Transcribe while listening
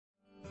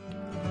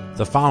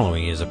The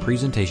following is a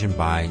presentation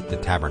by The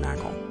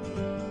Tabernacle,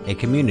 a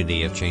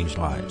community of changed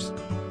lives.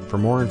 For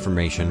more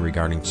information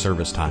regarding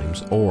service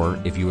times, or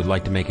if you would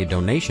like to make a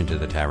donation to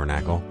The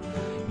Tabernacle,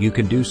 you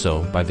can do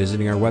so by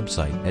visiting our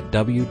website at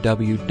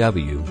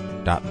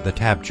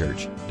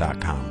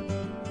www.thetabchurch.com.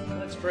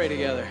 Let's pray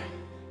together.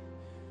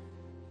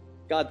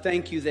 God,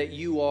 thank you that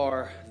you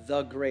are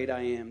the great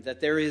I am, that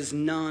there is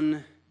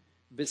none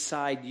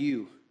beside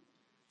you.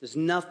 There's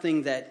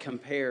nothing that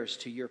compares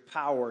to your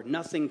power,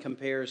 nothing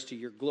compares to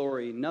your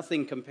glory,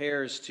 nothing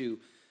compares to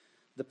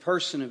the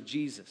person of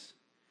Jesus.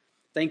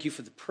 Thank you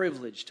for the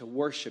privilege to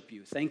worship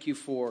you. Thank you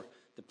for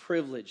the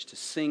privilege to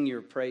sing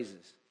your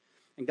praises.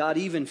 And God,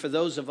 even for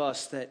those of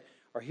us that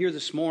are here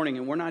this morning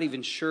and we're not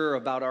even sure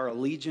about our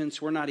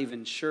allegiance, we're not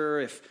even sure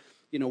if,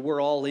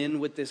 we're all in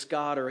with this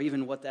God or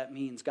even what that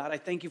means. God, I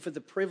thank you for the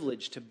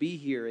privilege to be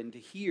here and to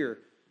hear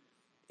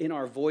in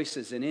our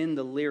voices and in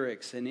the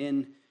lyrics and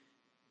in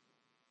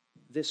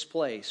this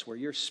place where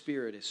your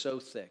spirit is so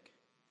thick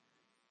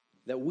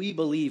that we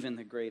believe in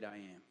the great I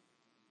am.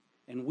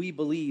 And we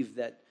believe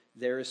that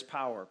there is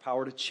power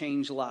to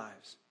change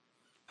lives,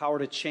 power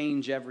to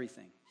change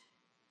everything.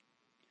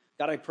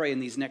 God, I pray in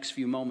these next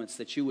few moments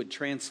that you would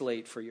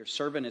translate for your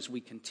servant as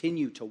we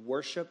continue to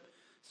worship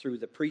through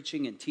the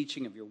preaching and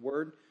teaching of your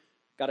word.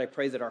 God, I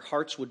pray that our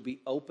hearts would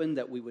be open,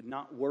 that we would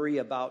not worry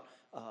about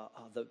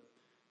the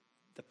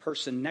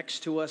person next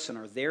to us and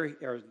are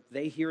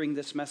they hearing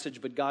this message,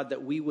 but God,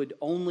 that we would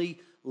only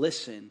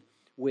listen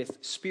with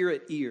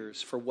spirit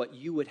ears for what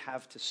you would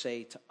have to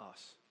say to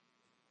us.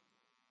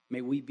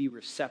 May we be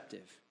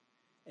receptive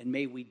and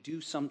may we do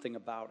something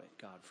about it,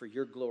 God, for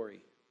your glory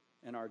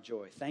and our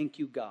joy. Thank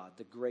you, God,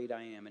 the great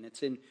I am. And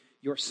it's in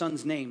your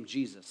Son's name,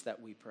 Jesus,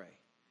 that we pray.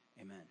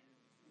 Amen.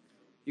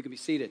 You can be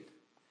seated.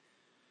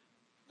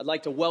 I'd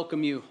like to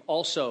welcome you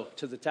also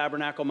to the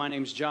Tabernacle. My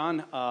name's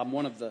John. I'm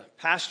one of the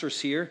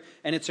pastors here,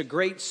 and it's a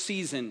great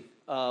season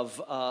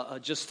of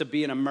just to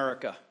be in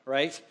America,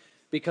 right?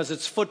 Because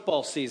it's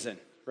football season,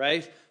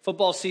 right?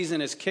 Football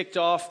season is kicked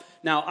off.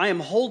 Now, I am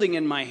holding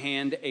in my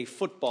hand a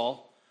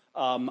football.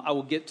 I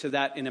will get to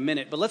that in a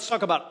minute, but let's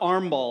talk about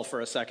arm ball for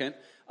a second.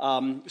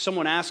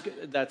 Someone asked,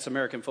 that's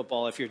American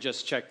football if you're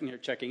just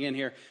checking in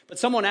here, but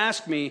someone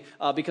asked me,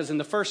 because in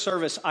the first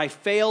service, I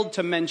failed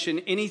to mention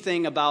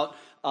anything about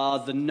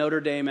the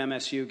Notre Dame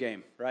MSU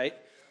game, right?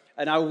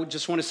 And I would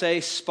just want to say,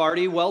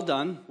 Sparty, well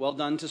done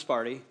to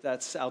Sparty.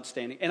 That's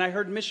outstanding. And I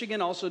heard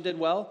Michigan also did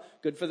well.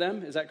 Good for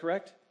them. Is that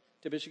correct?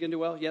 Did Michigan do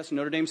well? Yes,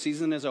 Notre Dame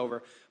season is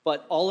over.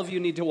 But all of you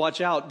need to watch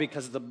out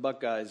because the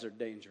Buckeyes are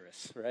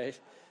dangerous, right?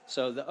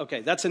 So,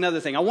 that's another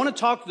thing. I want to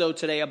talk, though,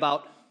 today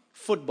about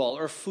football,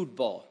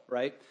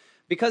 right?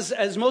 Because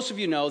as most of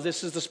you know,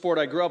 this is the sport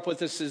I grew up with.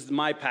 This is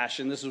my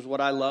passion. This is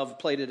what I love.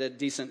 Played it at a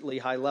decently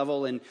high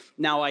level, and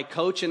now I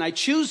coach. And I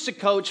choose to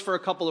coach for a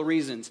couple of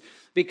reasons.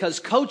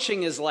 Because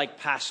coaching is like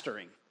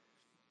pastoring,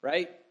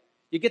 right?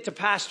 You get to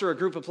pastor a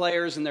group of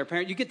players and their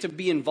parents. You get to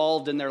be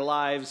involved in their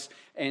lives,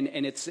 and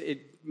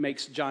it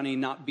makes Johnny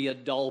not be a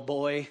dull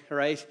boy,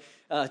 right?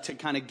 To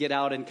kind of get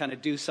out and kind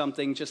of do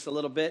something just a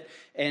little bit.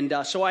 And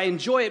so I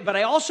enjoy it, but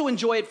I also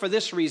enjoy it for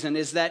this reason,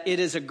 is that it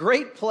is a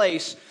great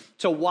place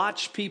to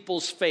watch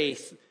people's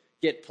faith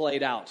get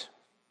played out.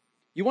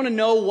 You want to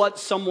know what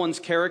someone's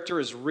character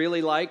is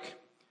really like?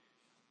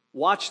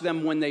 Watch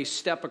them when they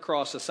step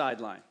across the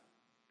sideline.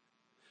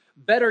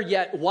 Better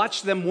yet,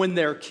 watch them when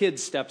their kid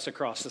steps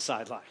across the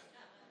sideline,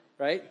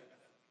 right?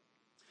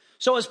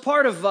 So as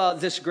part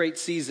of this great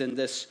season,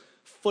 this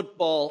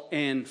football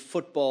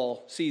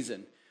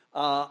season,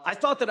 I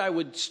thought that I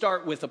would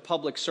start with a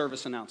public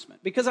service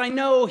announcement, because I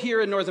know here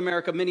in North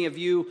America, many of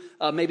you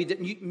maybe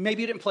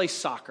you didn't play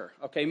soccer,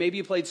 okay? Maybe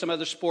you played some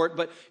other sport,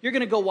 but you're going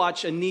to go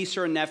watch a niece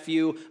or a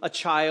nephew, a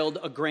child,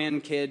 a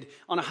grandkid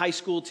on a high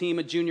school team,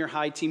 a junior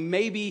high team.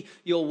 Maybe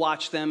you'll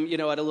watch them,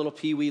 at a little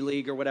peewee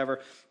league or whatever.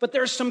 But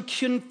there's some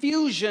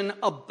confusion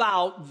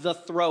about the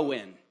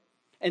throw-in.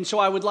 And so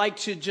I would like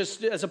to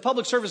just, as a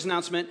public service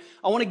announcement,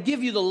 I want to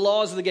give you the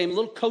laws of the game, a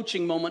little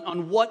coaching moment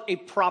on what a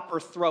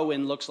proper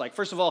throw-in looks like.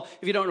 First of all,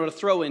 if you don't know what a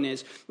throw-in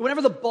is,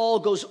 whenever the ball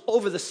goes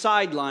over the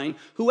sideline,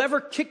 whoever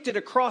kicked it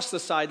across the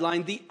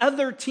sideline, the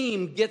other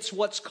team gets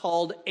what's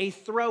called a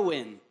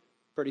throw-in.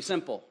 Pretty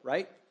simple,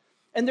 right?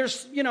 And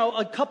there's,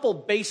 a couple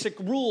basic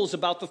rules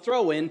about the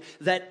throw-in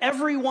that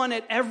everyone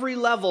at every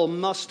level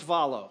must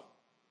follow.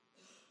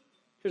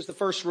 Here's the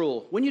first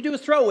rule. When you do a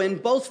throw-in,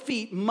 both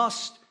feet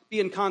must be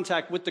in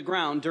contact with the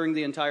ground during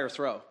the entire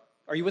throw.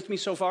 Are you with me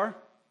so far?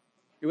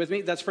 You with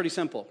me? That's pretty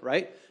simple,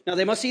 right? Now,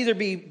 they must either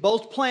be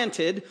both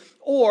planted,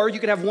 or you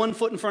could have one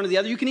foot in front of the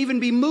other. You can even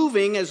be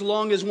moving as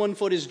long as one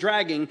foot is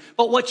dragging.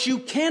 But what you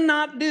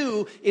cannot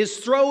do is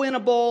throw in a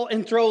ball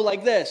and throw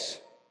like this,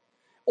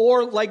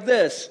 or like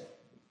this.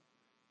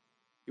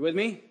 You with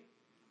me?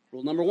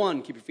 Rule number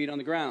 1, keep your feet on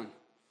the ground.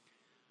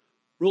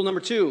 Rule number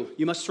 2,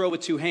 you must throw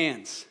with 2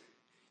 hands.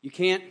 You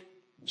can't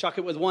chuck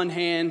it with one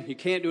hand. You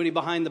can't do any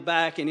behind the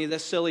back, any of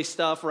this silly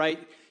stuff, right?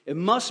 It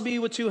must be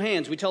with 2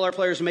 hands. We tell our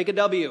players, make a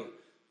W.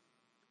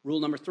 Rule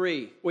number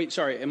 3. Wait,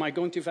 sorry, am I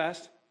going too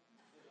fast?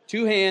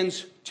 2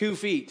 hands, 2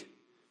 feet.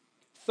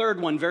 Third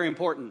one, very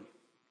important.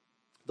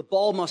 The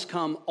ball must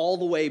come all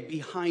the way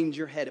behind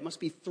your head. It must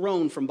be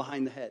thrown from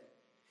behind the head.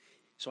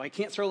 So I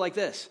can't throw like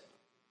this,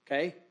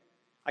 okay?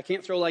 I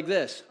can't throw like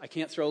this. I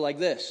can't throw like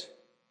this.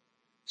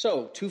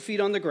 So 2 feet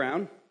on the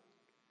ground,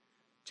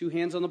 2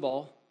 hands on the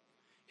ball,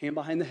 hand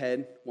behind the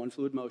head, 1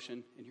 fluid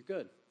motion, and you're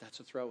good. That's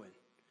a throw-in.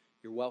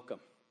 You're welcome.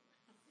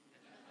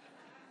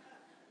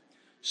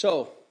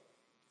 So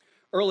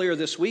earlier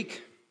this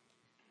week,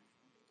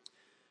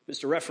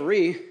 Mr.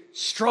 Referee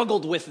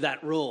struggled with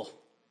that rule.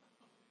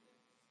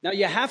 Now,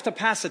 you have to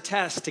pass a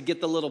test to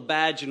get the little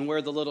badge and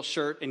wear the little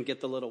shirt and get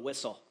the little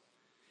whistle,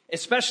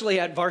 especially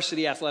at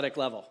varsity athletic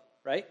level,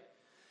 right?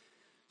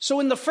 So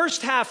in the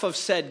first half of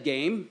said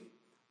game,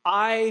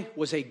 I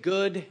was a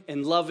good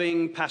and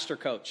loving pastor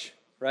coach,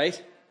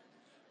 right?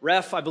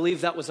 Ref, I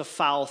believe that was a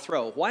foul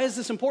throw. Why is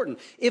this important?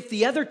 If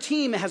the other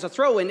team has a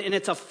throw-in and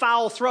it's a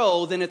foul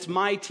throw, then it's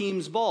my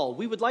team's ball.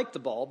 We would like the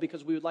ball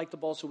because we would like the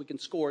ball so we can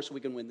score, so we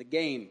can win the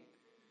game.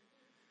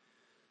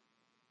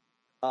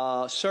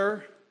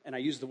 Sir, and I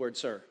use the word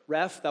sir,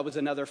 ref, that was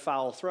another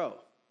foul throw.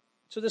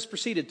 So this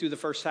proceeded through the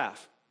first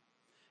half.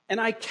 And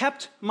I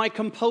kept my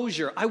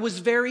composure. I was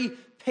very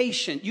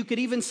patient. You could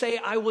even say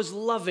I was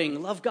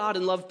loving. Love God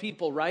and love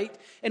people, right?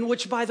 And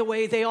which, by the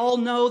way, they all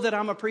know that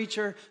I'm a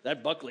preacher.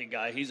 That Buckley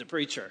guy, he's a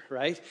preacher,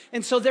 right?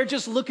 And so they're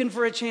just looking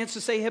for a chance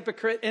to say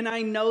hypocrite, and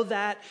I know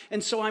that.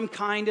 And so I'm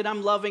kind and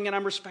I'm loving and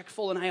I'm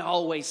respectful, and I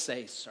always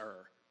say sir.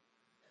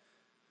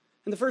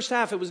 In the first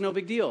half, it was no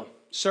big deal.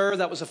 Sir,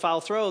 that was a foul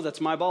throw.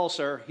 That's my ball,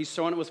 sir. He's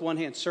throwing it with one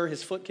hand. Sir,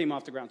 his foot came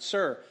off the ground.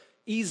 Sir,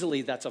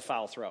 easily that's a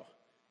foul throw.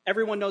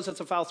 Everyone knows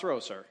that's a foul throw,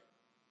 sir.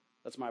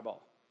 That's my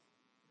ball.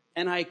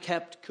 And I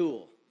kept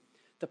cool.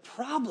 The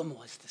problem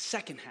was the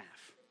second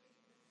half.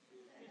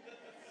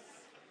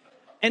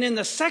 And in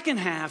the second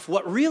half,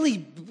 what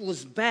really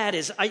was bad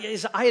is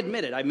I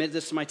admit it. I admit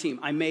this to my team.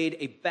 I made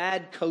a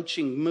bad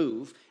coaching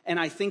move, and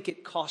I think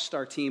it cost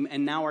our team,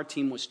 and now our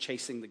team was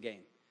chasing the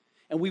game.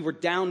 And we were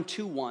down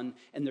 2-1,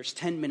 and there's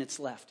 10 minutes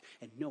left,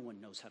 and no one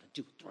knows how to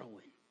do a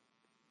throw-in.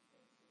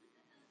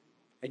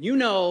 And you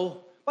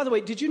know, by the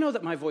way, did you know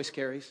that my voice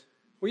carries?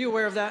 Were you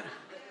aware of that?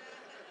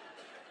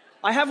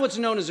 I have what's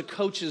known as a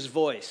coach's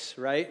voice,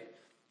 right?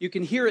 You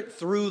can hear it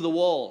through the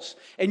walls.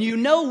 And you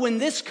know when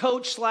this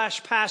coach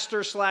 /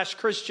 pastor /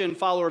 Christian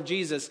follower of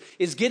Jesus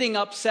is getting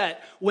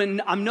upset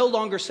when I'm no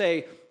longer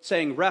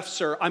saying ref,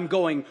 sir, I'm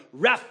going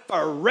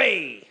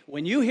referee.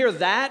 When you hear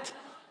that,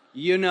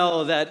 you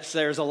know that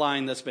there's a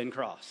line that's been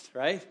crossed,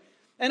 right?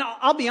 And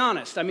I'll be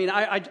honest. I mean,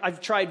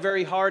 I've tried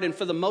very hard, and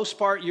for the most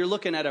part, you're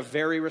looking at a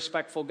very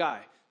respectful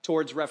guy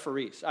towards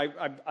referees.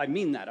 I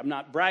mean that. I'm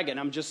not bragging.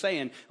 I'm just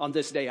saying on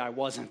this day I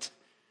wasn't.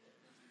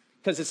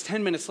 Because it's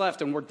 10 minutes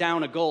left and we're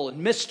down a goal.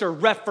 And Mr.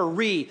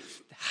 Referee,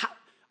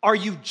 are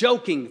you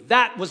joking?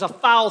 That was a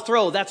foul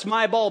throw. That's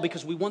my ball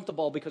because we want the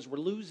ball because we're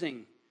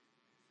losing.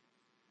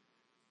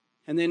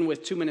 And then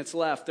with 2 minutes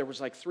left, there was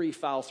like 3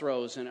 foul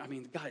throws. And I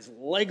mean, the guy's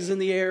legs in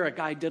the air. A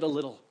guy did a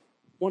little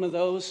one of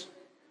those.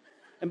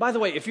 And by the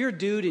way, if you're a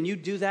dude and you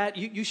do that,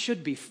 you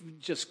should be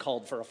just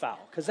called for a foul.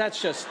 Because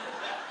that's just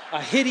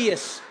a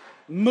hideous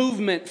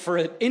movement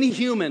for any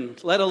human,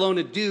 let alone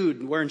a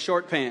dude wearing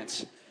short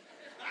pants.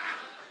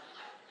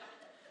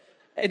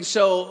 And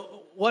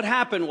so what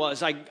happened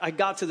was I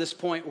got to this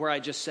point where I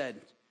just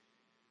said,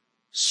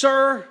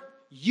 sir,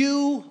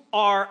 you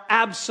are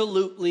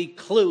absolutely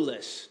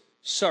clueless,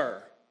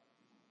 sir.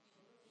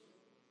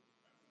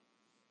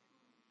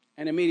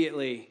 And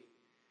immediately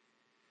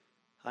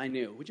I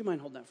knew, would you mind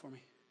holding that for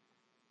me?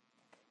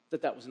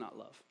 That was not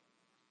love.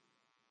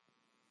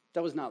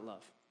 That was not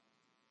love.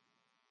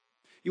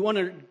 You want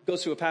to go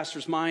through a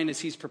pastor's mind as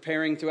he's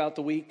preparing throughout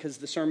the week because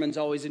the sermon's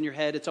always in your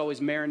head. It's always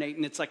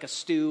marinating. It's like a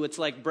stew. It's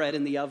like bread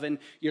in the oven.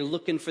 You're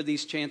looking for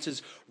these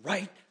chances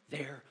right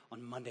there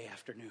on Monday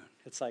afternoon.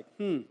 It's like,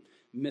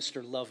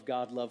 Mr. Love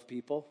God, love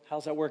people.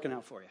 How's that working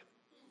out for you?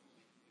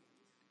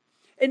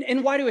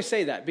 And why do I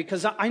say that?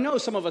 Because I know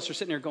some of us are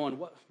sitting there going,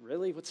 what,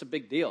 really? What's the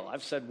big deal?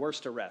 I've said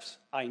worse to refs.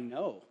 I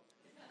know.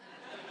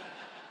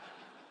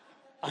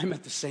 I'm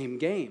at the same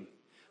game.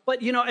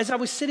 But, you know, as I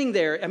was sitting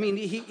there, I mean,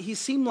 he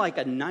seemed like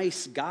a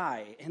nice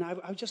guy. And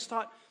I just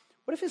thought,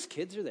 what if his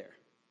kids are there?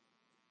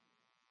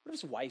 What if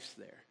his wife's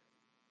there?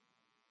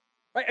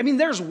 Right? I mean,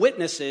 there's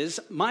witnesses.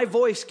 My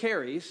voice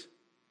carries.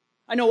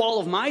 I know all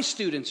of my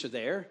students are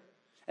there.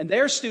 And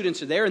their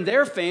students are there. And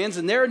their fans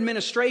and their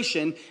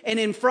administration. And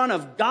in front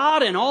of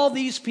God and all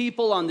these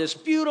people on this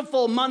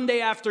beautiful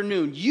Monday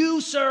afternoon,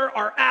 you, sir,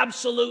 are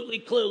absolutely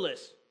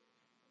clueless.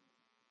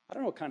 I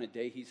don't know what kind of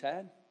day he's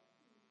had.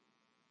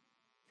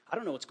 I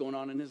don't know what's going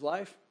on in his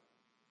life.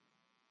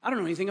 I don't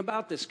know anything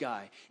about this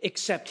guy,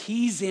 except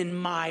he's in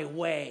my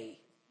way.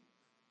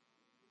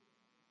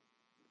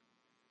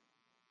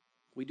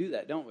 We do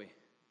that, don't we?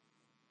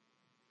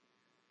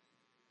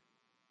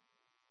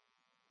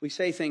 We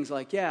say things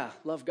like, yeah,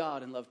 love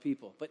God and love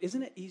people. But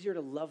isn't it easier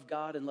to love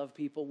God and love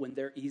people when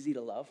they're easy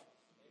to love?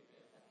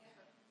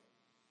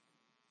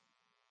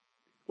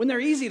 When they're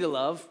easy to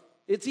love,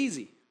 it's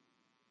easy.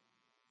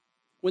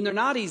 When they're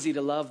not easy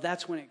to love,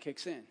 that's when it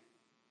kicks in.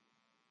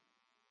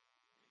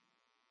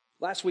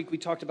 Last week we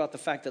talked about the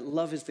fact that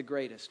love is the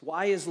greatest.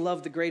 Why is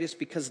love the greatest?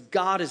 Because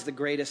God is the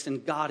greatest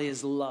and God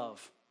is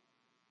love.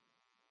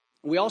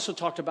 We also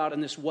talked about in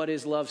this What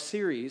is Love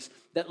series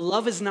that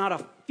love is not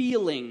a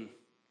feeling.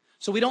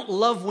 So we don't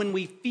love when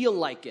we feel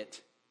like it.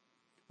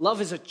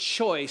 Love is a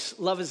choice.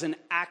 Love is an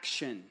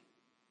action.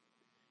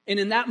 And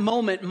in that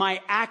moment,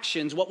 my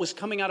actions, what was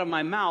coming out of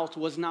my mouth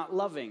was not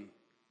loving.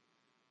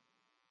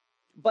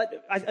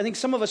 But I think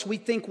some of us, we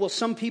think, well,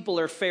 some people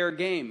are fair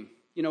game.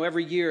 You know,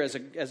 every year as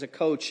a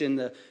coach in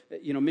the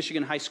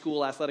Michigan High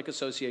School Athletic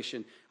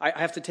Association, I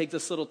have to take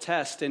this little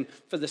test. And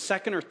for the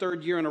second or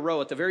third year in a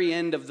row, at the very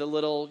end of the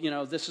little,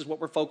 this is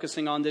what we're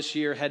focusing on this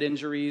year, head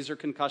injuries or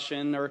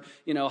concussion or,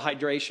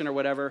 hydration or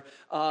whatever,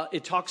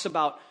 it talks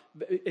about,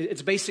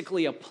 it's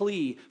basically a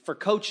plea for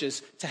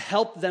coaches to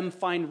help them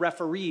find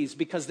referees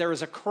because there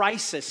is a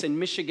crisis in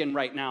Michigan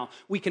right now.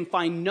 We can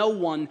find no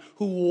one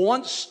who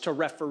wants to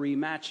referee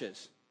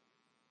matches.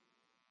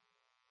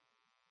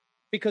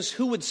 Because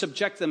who would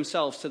subject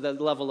themselves to the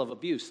level of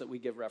abuse that we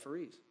give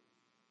referees?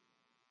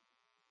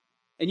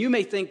 And you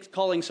may think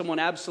calling someone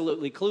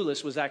absolutely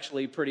clueless was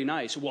actually pretty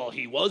nice. Well,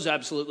 he was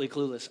absolutely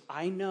clueless.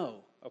 I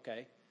know,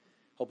 okay?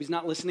 Hope he's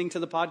not listening to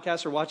the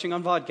podcast or watching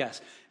on podcast.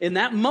 In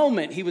that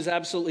moment, he was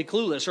absolutely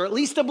clueless, or at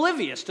least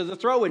oblivious to the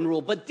throw-in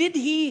rule. But did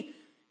he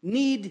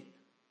need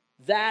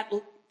that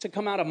to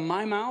come out of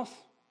my mouth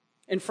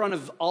in front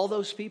of all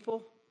those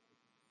people?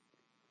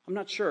 I'm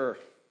not sure.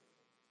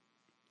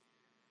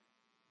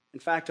 In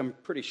fact, I'm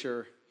pretty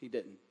sure he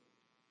didn't.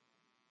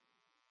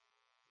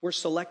 We're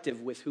selective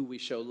with who we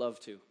show love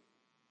to,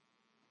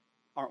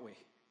 aren't we? Have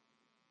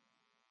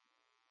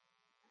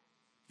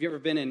you ever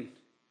been in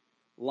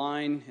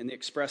line in the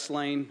express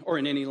lane or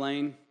in any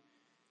lane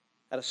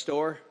at a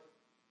store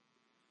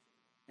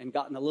and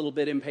gotten a little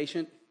bit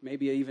impatient,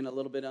 maybe even a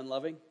little bit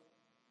unloving?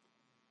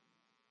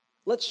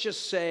 Let's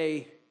just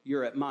say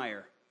you're at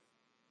Meijer,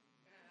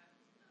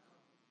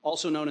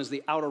 also known as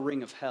the outer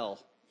ring of hell.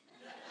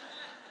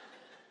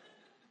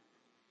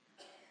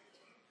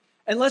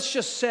 And let's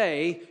just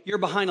say you're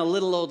behind a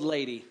little old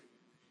lady.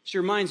 She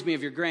reminds me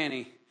of your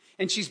granny.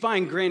 And she's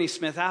buying Granny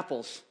Smith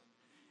apples.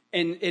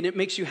 And it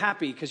makes you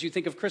happy because you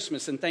think of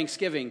Christmas and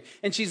Thanksgiving.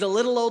 And she's a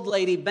little old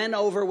lady bent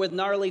over with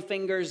gnarly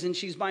fingers. And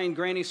she's buying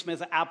Granny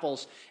Smith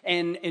apples.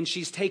 And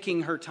she's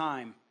taking her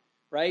time,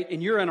 right?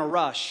 And you're in a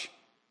rush.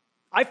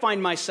 I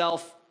find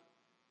myself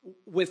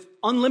with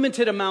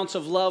unlimited amounts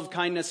of love,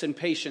 kindness, and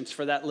patience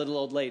for that little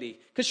old lady.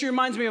 Because she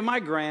reminds me of my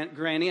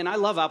granny, and I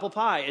love apple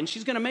pie. And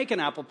she's going to make an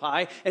apple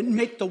pie and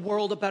make the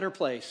world a better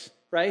place,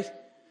 right?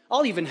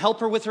 I'll even help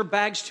her with her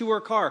bags to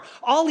her car.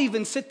 I'll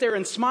even sit there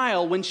and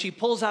smile when she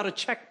pulls out a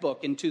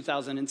checkbook in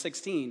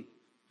 2016.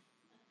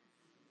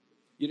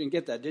 You didn't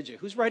get that, did you?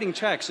 Who's writing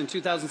checks in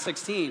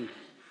 2016?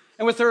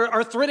 And with her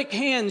arthritic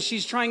hands,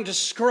 she's trying to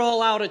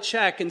scrawl out a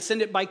check and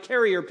send it by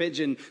carrier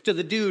pigeon to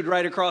the dude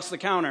right across the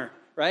counter,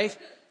 right?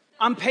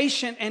 I'm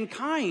patient and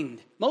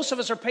kind. Most of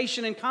us are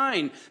patient and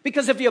kind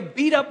because if you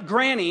beat up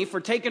Granny for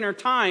taking her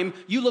time,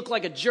 you look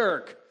like a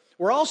jerk.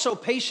 We're also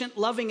patient,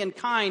 loving, and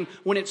kind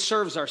when it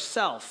serves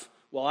ourselves.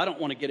 Well, I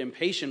don't want to get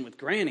impatient with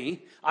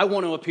Granny. I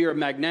want to appear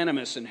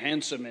magnanimous and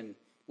handsome and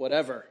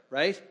whatever,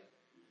 right?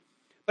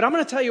 But I'm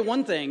going to tell you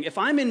one thing. If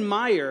I'm in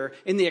Meijer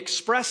in the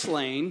express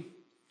lane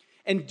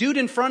and dude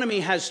in front of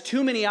me has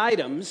too many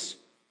items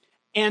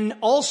and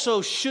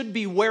also should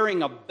be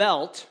wearing a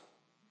belt,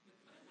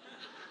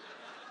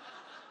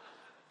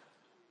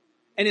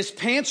 and his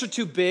pants are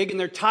too big and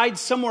they're tied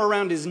somewhere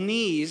around his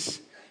knees,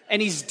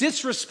 and he's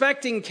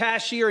disrespecting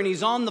cashier and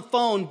he's on the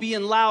phone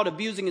being loud,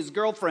 abusing his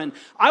girlfriend,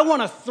 I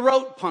want to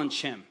throat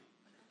punch him,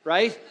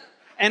 right?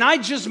 And I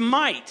just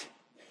might.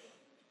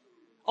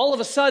 All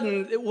of a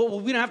sudden,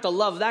 we don't have to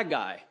love that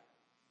guy.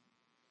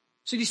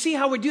 So do you see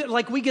how we do it?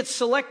 Like we get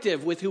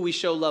selective with who we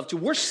show love to.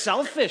 We're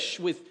selfish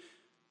with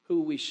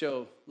who we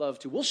show love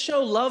to. We'll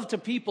show love to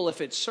people if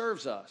it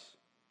serves us.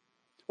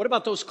 What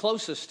about those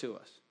closest to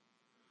us?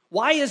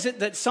 Why is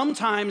it that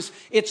sometimes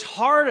it's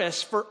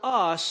hardest for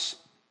us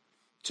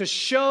to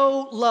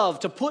show love,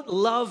 to put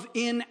love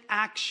in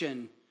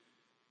action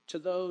to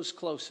those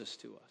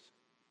closest to us?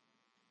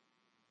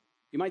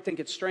 You might think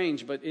it's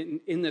strange, but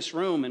in this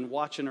room and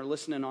watching or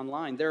listening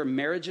online, there are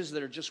marriages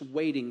that are just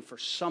waiting for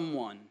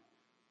someone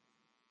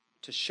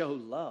to show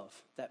love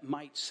that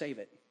might save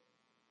it.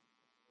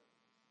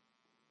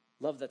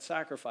 Love that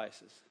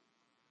sacrifices.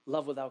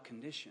 Love without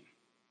condition.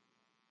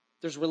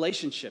 There's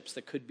relationships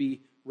that could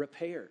be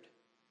repaired.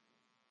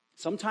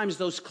 Sometimes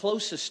those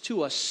closest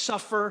to us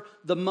suffer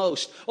the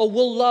most. Oh,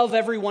 we'll love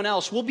everyone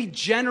else. We'll be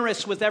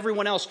generous with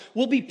everyone else.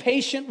 We'll be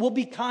patient. We'll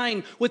be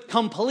kind with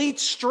complete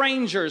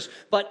strangers.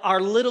 But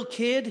our little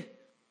kid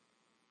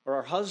or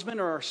our husband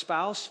or our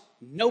spouse,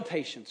 no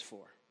patience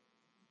for.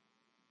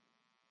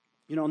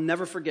 You know, I'll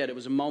never forget. It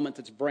was a moment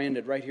that's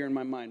branded right here in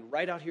my mind,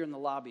 right out here in the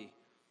lobby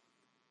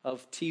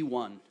of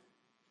T1.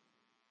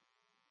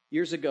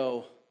 Years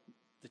ago,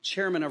 the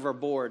chairman of our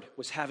board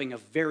was having a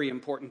very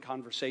important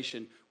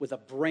conversation with a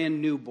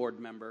brand new board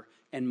member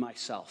and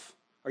myself.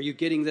 Are you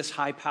getting this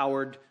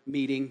high-powered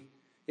meeting?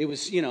 It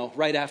was,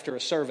 right after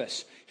a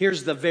service.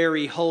 Here's the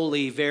very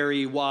holy,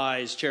 very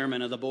wise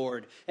chairman of the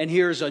board. And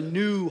here's a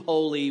new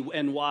holy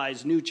and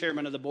wise new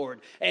chairman of the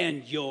board.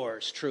 And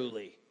yours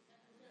truly.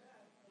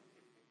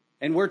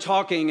 And we're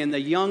talking, and the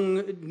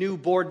young new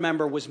board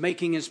member was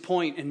making his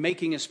point.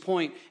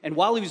 And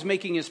while he was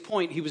making his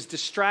point, he was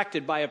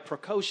distracted by a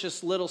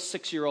precocious little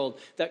 6-year-old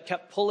that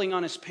kept pulling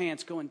on his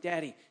pants, going,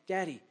 "Daddy,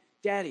 Daddy,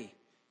 Daddy.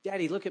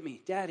 Daddy, look at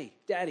me. Daddy,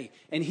 Daddy."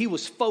 And he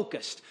was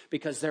focused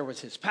because there was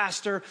his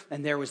pastor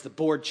and there was the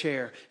board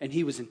chair, and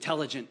he was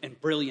intelligent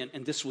and brilliant,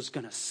 and this was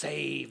going to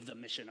save the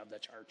mission of the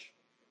church.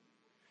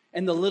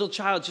 And the little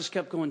child just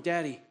kept going,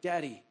 "Daddy,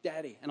 Daddy,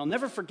 Daddy." And I'll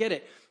never forget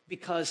it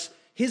because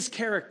his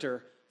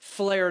character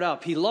flared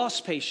up. He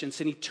lost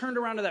patience, and he turned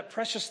around to that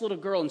precious little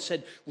girl and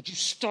said, "Would you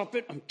stop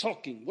it? I'm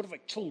talking. What have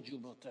I told you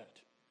about that?"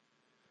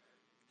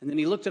 And then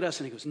he looked at us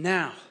and he goes,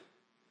 "Now."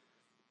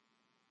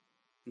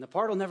 And the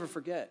part I'll never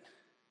forget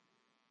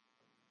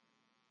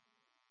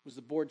was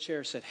the board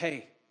chair said,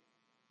 "Hey,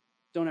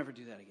 don't ever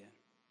do that again.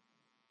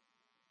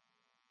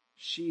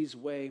 She's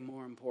way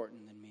more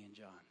important than me and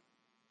John.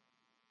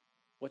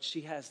 What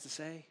she has to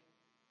say,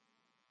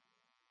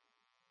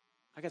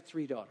 I got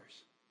 3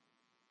 daughters,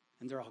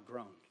 and they're all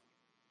grown.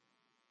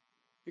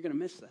 You're going to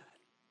miss that."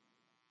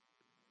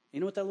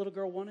 You know what that little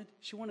girl wanted?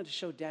 She wanted to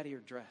show Daddy her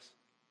dress.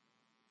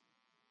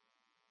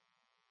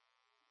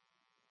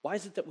 Why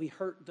is it that we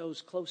hurt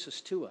those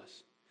closest to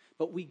us,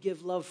 but we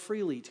give love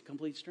freely to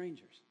complete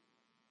strangers?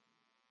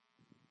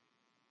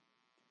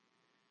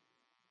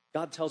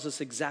 God tells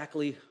us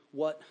exactly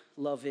what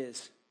love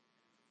is.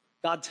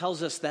 God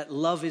tells us that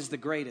love is the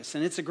greatest,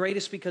 and it's the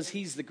greatest because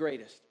He's the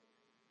greatest.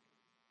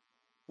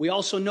 We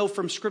also know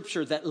from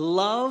Scripture that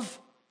love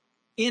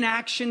in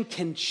action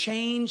can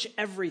change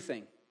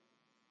everything.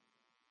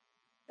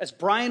 As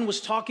Brian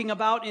was talking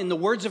about in the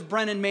words of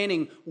Brennan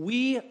Manning,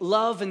 we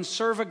love and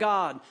serve a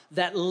God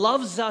that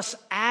loves us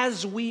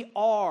as we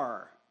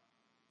are,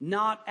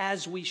 not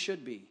as we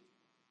should be.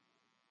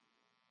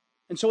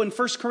 And so in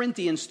 1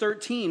 Corinthians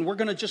 13, we're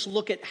going to just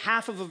look at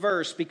half of a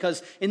verse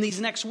because in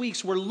these next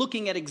weeks, we're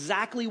looking at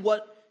exactly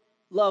what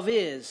love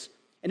is.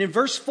 And in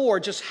verse 4,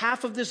 just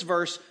half of this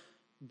verse,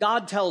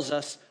 God tells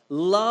us,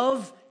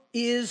 love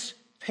is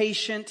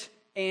patient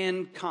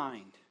and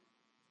kind.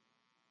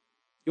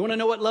 You want to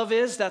know what love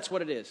is? That's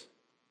what it is.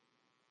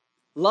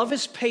 Love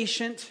is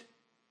patient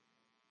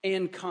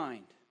and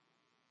kind.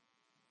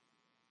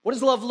 What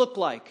does love look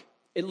like?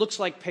 It looks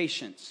like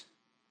patience.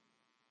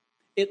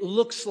 It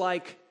looks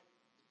like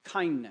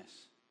kindness,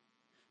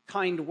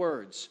 kind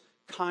words,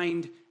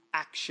 kind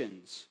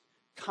actions,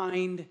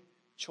 kind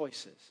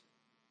choices.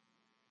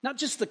 Not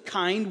just the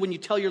kind when you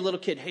tell your little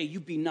kid, "Hey, you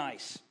be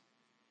nice."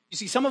 You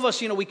see, some of us,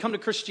 we come to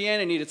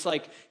Christianity and it's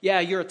like, "Yeah,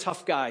 you're a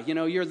tough guy.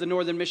 You're the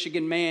Northern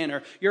Michigan man,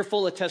 or you're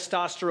full of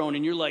testosterone."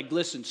 And you're like,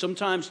 "Listen,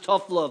 sometimes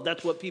tough love,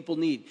 that's what people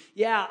need."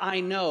 Yeah, I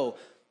know.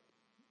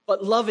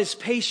 But love is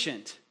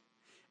patient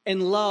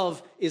and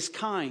love is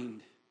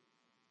kind.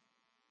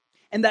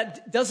 And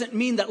that doesn't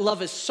mean that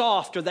love is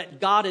soft or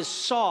that God is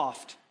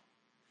soft.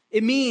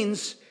 It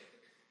means,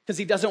 because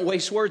He doesn't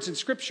waste words in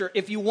Scripture,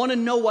 if you want to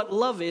know what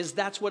love is,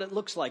 that's what it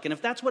looks like. And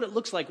if that's what it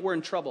looks like, we're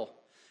in trouble.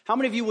 How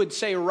many of you would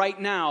say right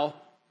now,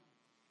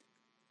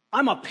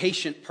 "I'm a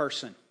patient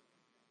person"?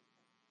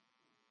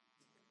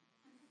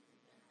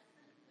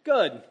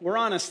 Good. We're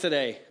honest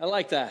today. I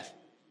like that.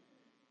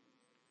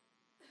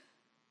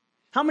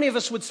 How many of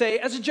us would say,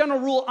 as a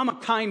general rule, "I'm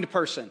a kind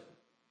person"?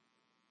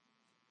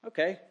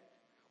 Okay.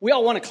 We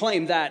all want to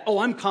claim that. "Oh,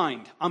 I'm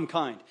kind. I'm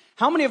kind."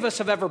 How many of us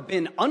have ever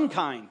been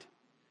unkind?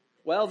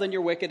 Well, then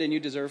you're wicked and you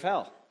deserve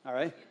hell. All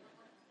right?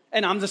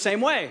 And I'm the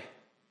same way.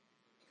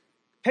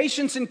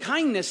 Patience and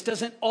kindness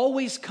doesn't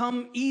always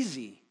come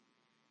easy.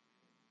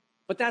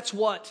 But that's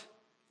what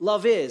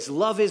love is.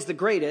 Love is the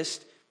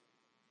greatest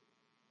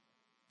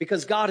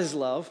because God is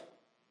love.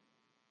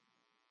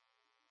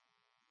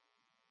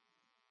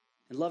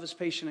 And love is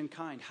patient and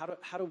kind. How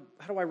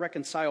do I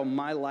reconcile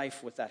my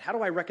life with that? How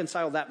do I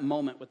reconcile that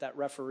moment with that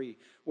referee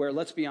where,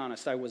 let's be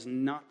honest, I was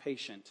not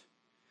patient,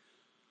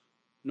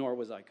 nor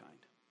was I kind?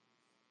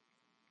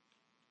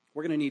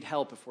 We're going to need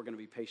help if we're going to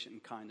be patient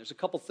and kind. There's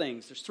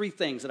 3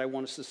 things that I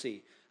want us to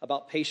see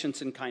about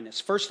patience and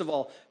kindness. First of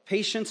all,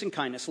 patience and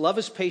kindness. Love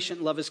is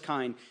patient, love is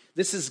kind.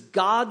 This is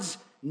God's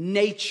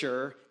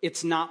nature.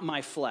 It's not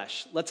my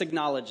flesh. Let's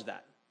acknowledge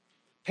that.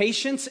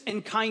 Patience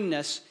and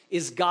kindness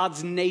is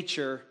God's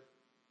nature,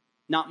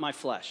 not my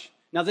flesh.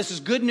 Now, this is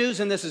good news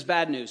and this is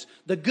bad news.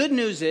 The good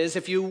news is,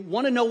 if you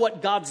want to know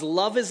what God's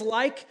love is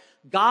like,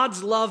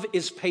 God's love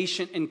is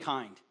patient and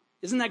kind.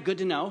 Isn't that good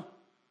to know?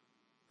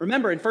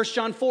 Remember, in 1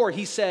 John 4,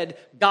 he said,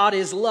 God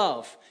is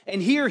love.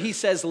 And here he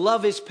says,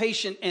 love is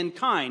patient and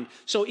kind.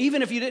 So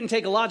even if you didn't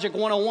take a Logic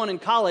 101 in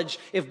college,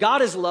 if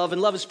God is love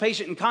and love is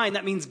patient and kind,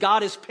 that means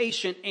God is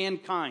patient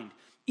and kind.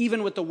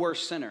 Even with the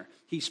worst sinner,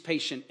 he's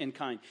patient and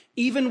kind.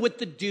 Even with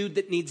the dude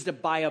that needs to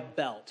buy a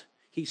belt,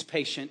 he's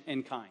patient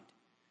and kind.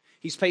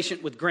 He's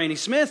patient with Granny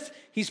Smith.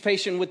 He's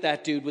patient with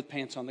that dude with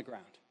pants on the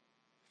ground.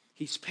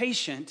 He's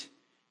patient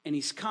and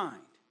he's kind.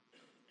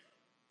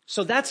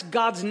 So that's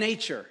God's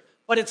nature,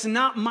 but it's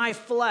not my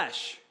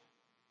flesh.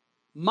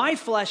 My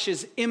flesh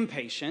is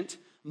impatient.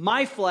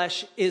 My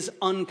flesh is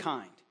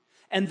unkind.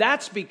 And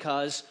that's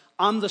because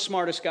I'm the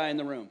smartest guy in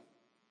the room.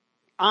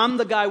 I'm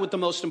the guy with the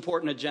most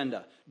important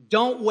agenda.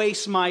 Don't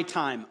waste my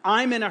time.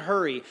 I'm in a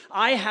hurry.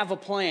 I have a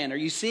plan. Are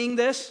you seeing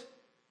this?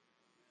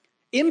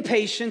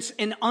 Impatience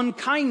and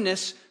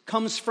unkindness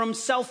comes from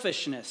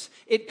selfishness.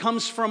 It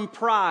comes from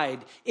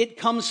pride. It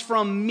comes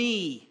from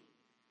me.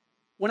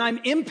 When I'm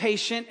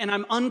impatient and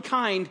I'm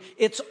unkind,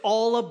 it's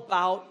all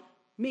about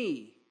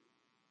me.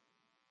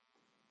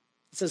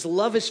 It says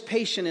love is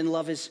patient and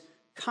love is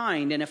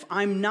kind. And if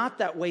I'm not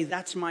that way,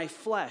 that's my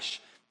flesh.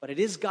 But it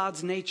is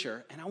God's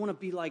nature, and I want to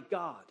be like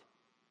God.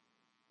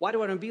 Why do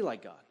I want to be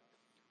like God?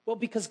 Well,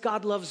 because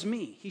God loves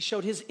me. He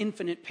showed his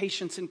infinite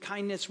patience and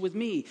kindness with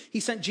me. He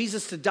sent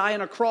Jesus to die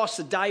on a cross,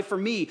 to die for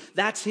me.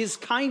 That's his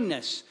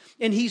kindness.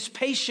 And he's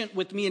patient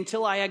with me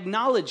until I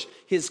acknowledge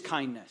his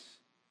kindness,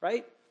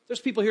 right? There's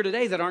people here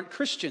today that aren't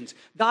Christians.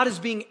 God is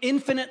being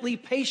infinitely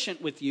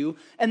patient with you.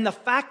 And the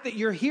fact that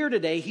you're here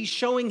today, he's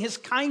showing his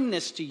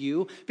kindness to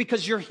you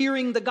because you're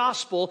hearing the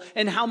gospel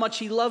and how much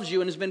he loves you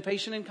and has been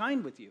patient and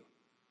kind with you.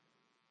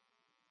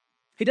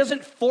 He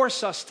doesn't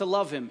force us to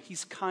love him.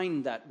 He's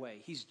kind that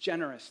way. He's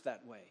generous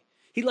that way.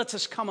 He lets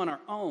us come on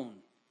our own.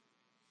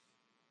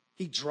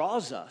 He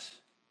draws us.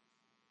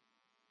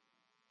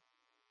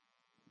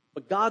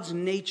 But God's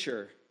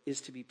nature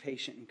is to be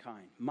patient and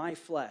kind. My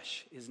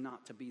flesh is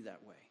not to be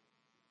that way.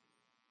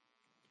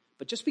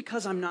 But just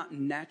because I'm not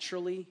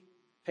naturally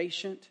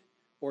patient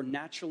or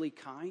naturally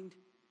kind,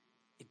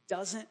 it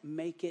doesn't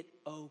make it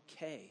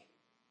okay.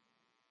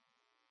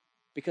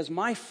 Because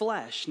my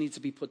flesh needs to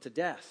be put to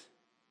death.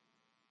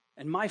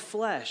 And my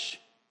flesh,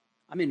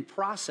 I'm in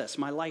process,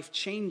 my life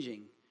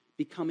changing,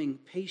 becoming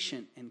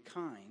patient and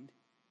kind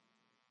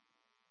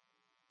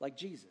like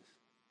Jesus.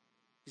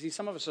 You see,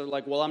 some of us are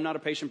like, well, I'm not a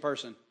patient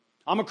person.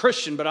 I'm a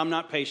Christian, but I'm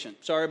not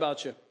patient. Sorry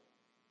about you.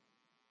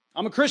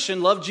 I'm a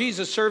Christian, love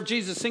Jesus, serve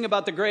Jesus, sing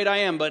about the great I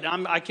am, but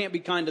I can't be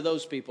kind to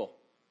those people.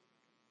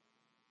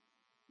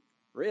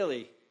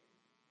 Really?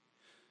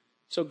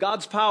 So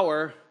God's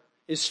power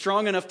is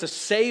strong enough to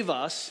save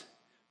us,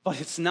 but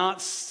it's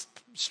not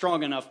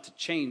strong enough to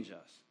change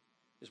us,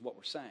 is what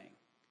we're saying.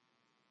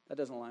 That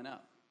doesn't line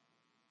up.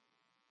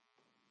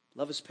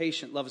 Love is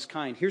patient, love is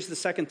kind. Here's the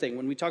second thing.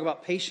 When we talk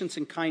about patience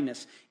and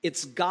kindness,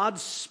 it's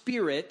God's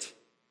Spirit,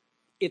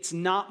 it's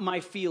not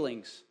my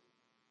feelings.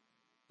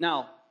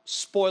 Now,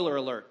 spoiler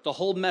alert, the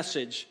whole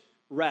message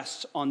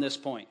rests on this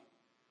point.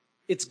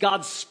 It's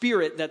God's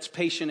Spirit that's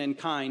patient and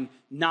kind,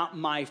 not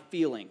my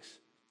feelings.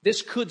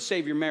 This could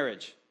save your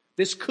marriage.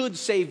 This could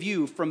save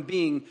you from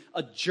being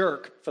a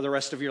jerk for the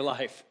rest of your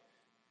life.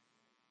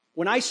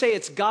 When I say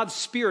it's God's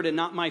Spirit and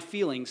not my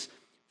feelings,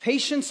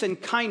 patience and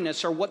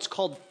kindness are what's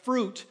called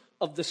fruit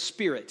of the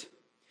Spirit.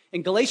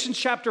 In Galatians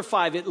chapter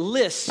 5, it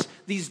lists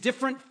these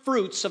different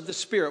fruits of the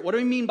Spirit. What do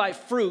we mean by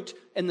fruit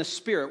and the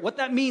Spirit? What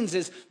that means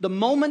is the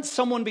moment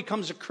someone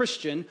becomes a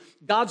Christian,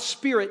 God's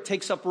Spirit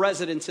takes up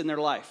residence in their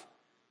life.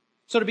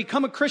 So to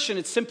become a Christian,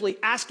 it's simply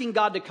asking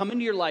God to come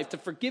into your life to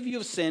forgive you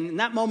of sin. In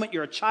that moment,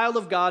 you're a child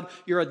of God,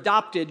 you're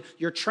adopted,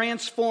 you're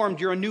transformed,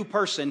 you're a new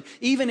person,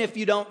 even if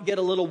you don't get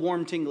a little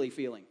warm, tingly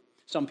feeling.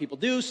 Some people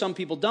do, some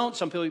people don't.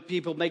 Some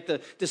people make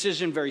the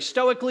decision very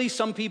stoically.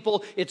 Some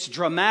people, it's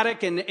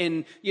dramatic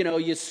and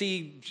you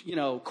see,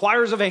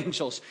 choirs of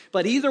angels.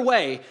 But either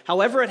way,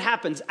 however it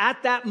happens,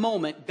 at that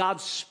moment,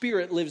 God's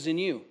Spirit lives in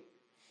you.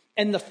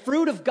 And the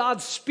fruit of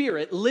God's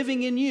Spirit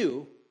living in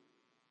you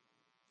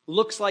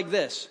looks like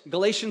this.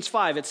 Galatians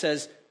 5, it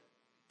says,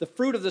 the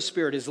fruit of the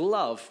Spirit is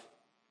love,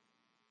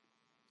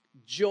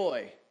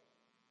 joy,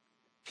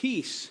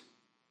 peace.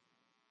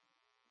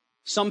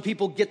 Some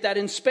people get that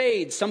in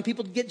spades. Some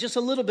people get just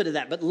a little bit of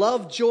that. But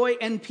love, joy,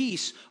 and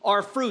peace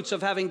are fruits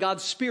of having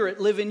God's Spirit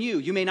live in you.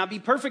 You may not be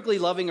perfectly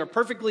loving or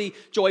perfectly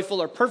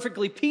joyful or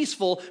perfectly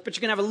peaceful, but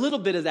you can have a little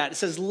bit of that. It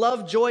says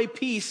love, joy,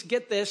 peace,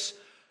 get this,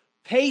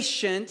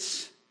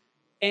 patience,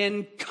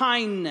 and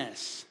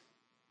kindness.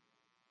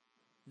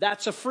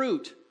 That's a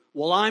fruit.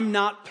 Well, I'm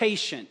not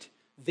patient.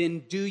 Then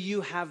do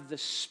you have the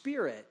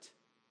Spirit?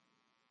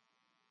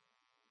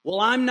 Well,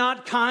 I'm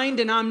not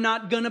kind and I'm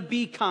not going to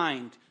be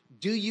kind.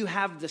 Do you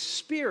have the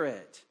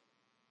Spirit?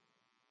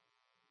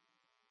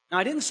 Now,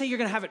 I didn't say you're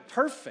going to have it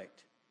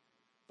perfect,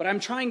 but I'm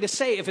trying to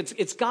say if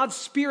it's God's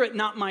Spirit,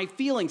 not my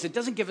feelings, it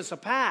doesn't give us a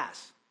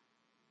pass.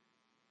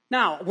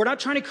 Now, we're not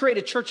trying to create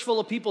a church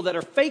full of people that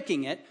are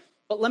faking it,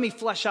 but let me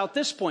flesh out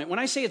this point. When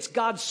I say it's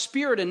God's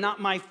Spirit and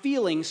not my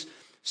feelings,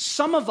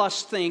 some of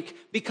us think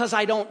because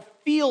I don't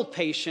feel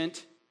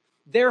patient,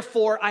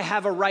 therefore I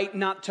have a right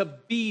not to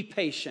be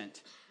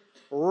patient.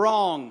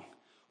 Wrong.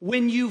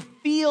 When you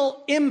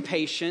feel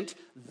impatient,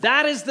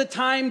 that is the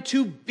time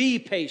to be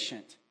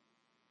patient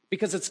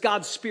because it's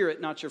God's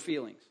Spirit, not your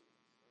feelings.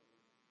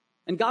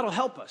 And God will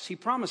help us. He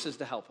promises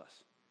to help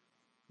us.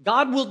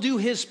 God will do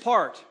his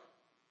part.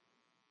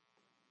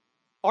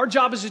 Our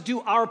job is to do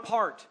our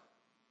part.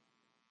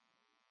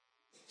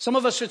 Some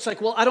of us, it's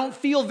like, well, I don't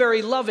feel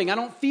very loving. I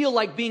don't feel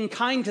like being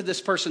kind to this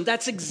person.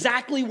 That's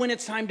exactly when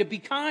it's time to be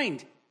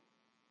kind.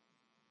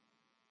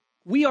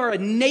 We are a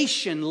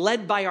nation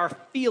led by our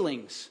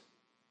feelings.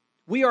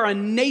 We are a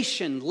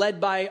nation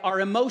led by our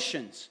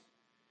emotions.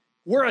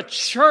 We're a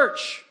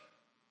church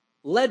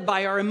led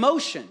by our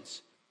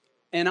emotions.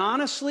 And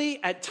honestly,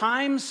 at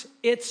times,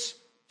 it's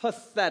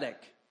pathetic.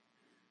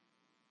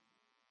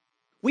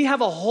 We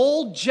have a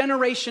whole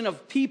generation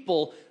of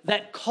people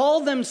that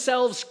call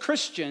themselves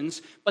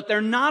Christians, but they're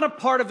not a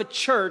part of a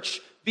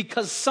church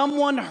because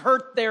someone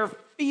hurt their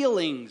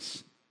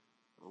feelings.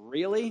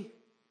 Really?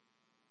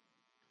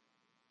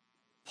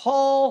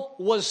 Paul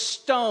was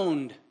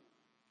stoned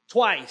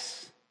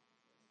twice,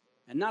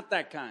 and not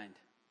that kind.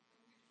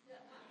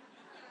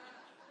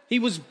 He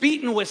was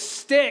beaten with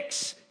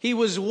sticks. He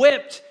was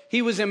whipped.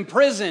 He was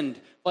imprisoned.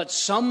 But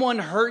someone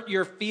hurt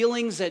your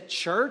feelings at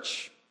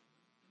church?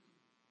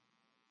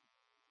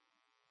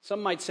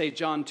 Some might say,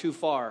 John, too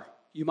far.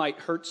 You might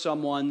hurt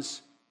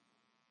someone's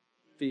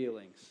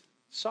feelings.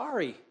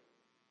 Sorry,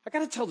 I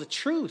got to tell the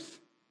truth.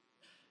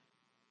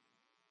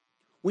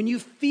 When you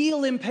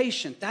feel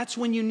impatient, that's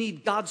when you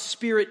need God's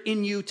Spirit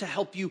in you to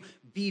help you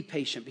be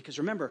patient. Because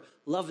remember,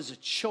 love is a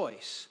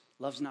choice.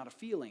 Love's not a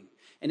feeling.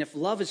 And if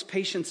love is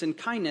patience and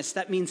kindness,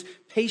 that means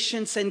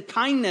patience and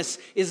kindness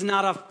is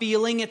not a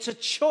feeling, it's a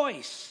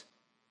choice.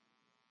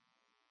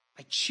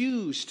 I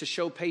choose to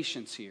show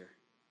patience here.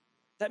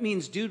 That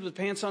means dude with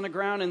pants on the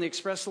ground in the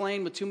express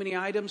lane with too many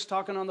items,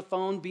 talking on the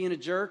phone, being a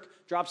jerk,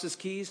 drops his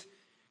keys.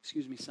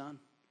 Excuse me, son.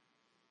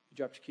 You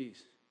dropped your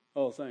keys.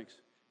 Oh, thanks.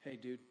 Hey,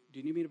 dude, do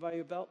you need me to buy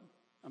you a belt?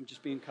 I'm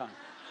just being kind.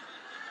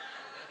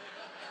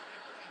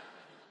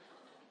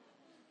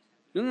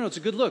 No, it's a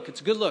good look. It's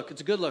a good look.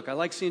 It's a good look. I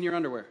like seeing your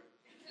underwear.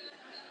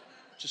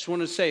 Just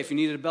wanted to say, if you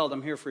needed a belt,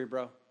 I'm here for you,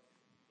 bro.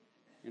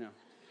 You know.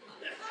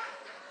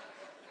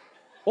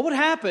 What would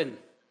happen?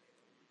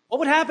 What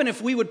would happen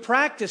if we would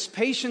practice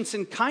patience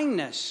and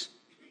kindness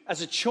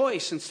as a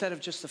choice instead of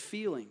just a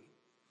feeling?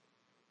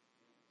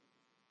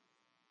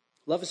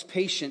 Love is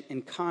patient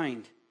and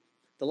kind.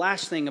 The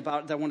last thing that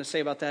I want to say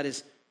about that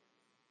is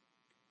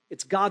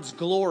it's God's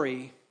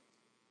glory,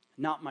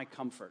 not my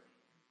comfort.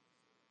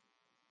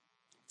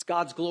 It's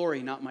God's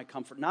glory, not my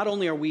comfort. Not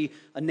only are we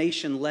a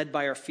nation led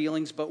by our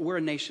feelings, but we're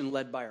a nation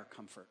led by our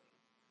comfort.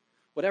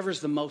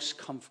 Whatever's the most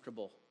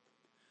comfortable.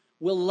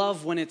 We'll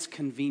love when it's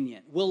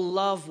convenient. We'll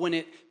love when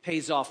it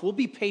pays off. We'll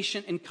be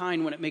patient and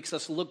kind when it makes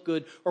us look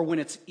good or when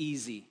it's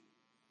easy.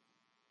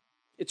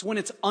 It's when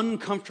it's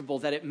uncomfortable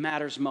that it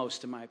matters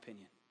most, in my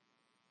opinion.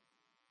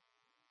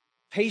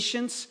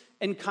 Patience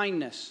and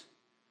kindness.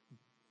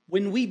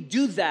 When we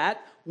do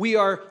that, we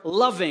are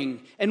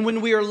loving. And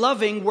when we are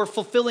loving, we're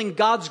fulfilling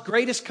God's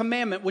greatest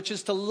commandment, which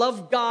is to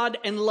love God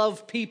and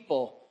love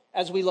people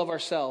as we love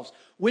ourselves.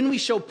 When we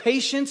show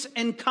patience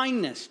and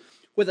kindness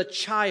with a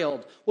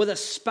child, with a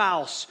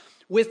spouse,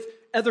 with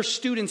other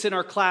students in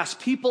our class,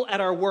 people at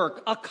our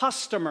work, a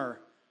customer,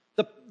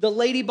 the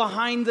lady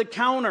behind the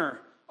counter,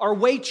 our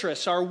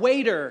waitress, our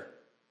waiter,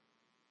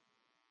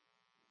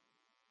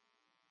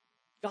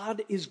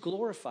 God is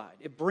glorified.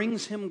 It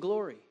brings him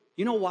glory.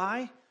 You know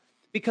why?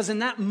 Because in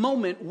that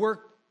moment, we're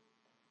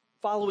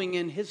following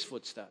in his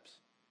footsteps.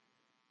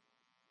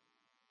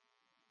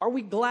 Are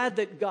we glad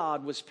that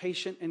God was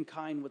patient and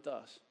kind with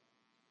us?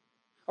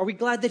 Are we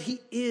glad that he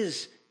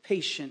is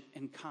patient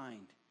and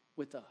kind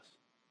with us?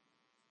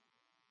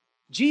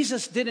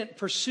 Jesus didn't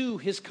pursue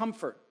his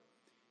comfort.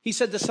 He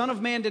said the Son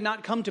of Man did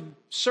not come to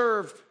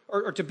serve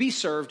or to be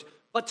served,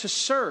 but to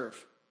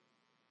serve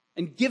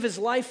and give his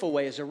life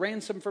away as a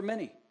ransom for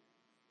many.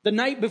 The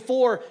night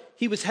before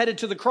he was headed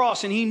to the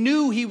cross and he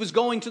knew he was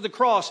going to the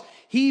cross,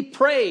 he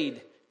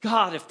prayed,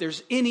 God, if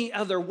there's any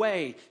other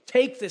way,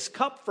 take this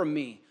cup from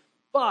me,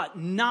 but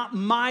not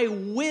my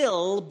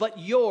will, but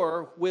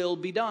your will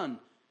be done.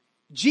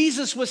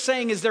 Jesus was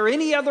saying, is there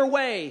any other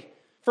way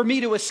for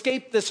me to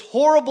escape this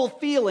horrible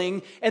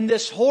feeling and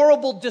this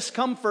horrible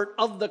discomfort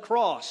of the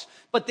cross?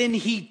 But then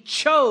he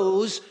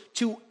chose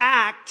to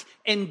act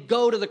and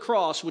go to the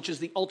cross, which is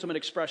the ultimate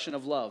expression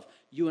of love.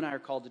 You and I are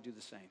called to do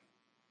the same.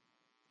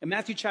 In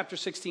Matthew chapter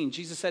 16,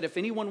 Jesus said, if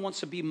anyone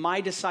wants to be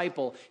my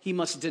disciple, he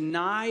must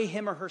deny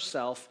him or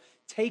herself,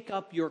 take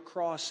up your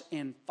cross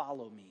and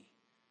follow me.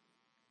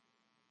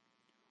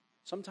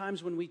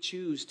 Sometimes when we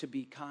choose to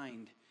be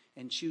kind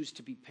and choose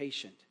to be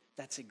patient,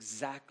 that's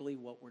exactly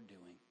what we're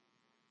doing.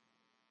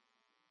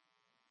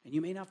 And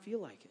you may not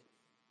feel like it.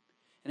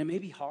 And it may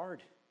be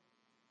hard.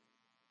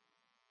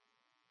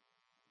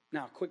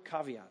 Now, quick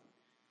caveat.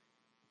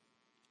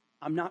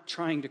 I'm not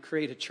trying to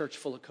create a church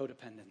full of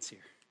codependents here.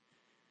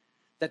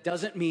 That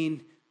doesn't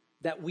mean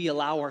that we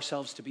allow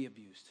ourselves to be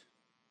abused.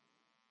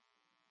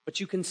 But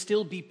you can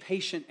still be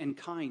patient and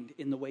kind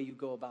in the way you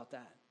go about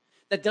that.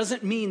 That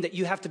doesn't mean that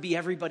you have to be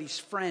everybody's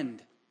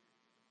friend.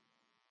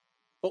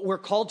 But we're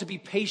called to be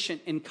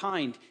patient and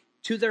kind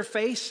to their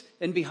face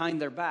and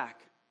behind their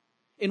back.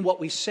 In what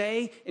we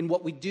say, in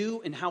what we do,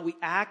 in how we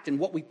act, and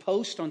what we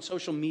post on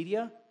social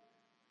media.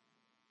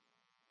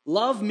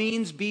 Love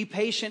means be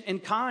patient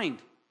and kind.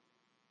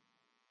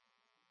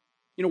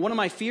 You know, one of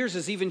my fears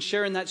is even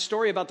sharing that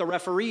story about the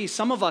referee.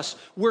 Some of us,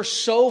 we're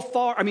so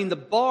far, the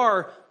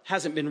bar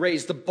hasn't been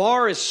raised. The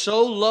bar is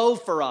so low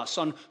for us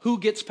on who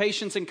gets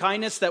patience and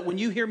kindness that when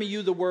you hear me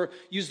use the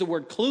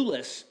word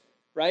clueless,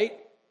 right?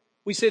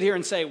 We sit here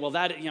and say, well,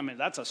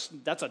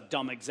 that's a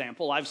dumb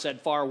example. I've said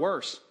far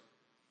worse.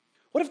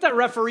 What if that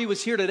referee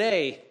was here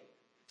today,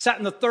 sat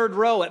in the third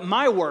row at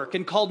my work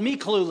and called me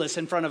clueless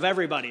in front of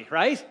everybody,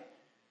 right?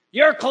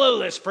 You're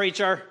clueless,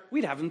 preacher.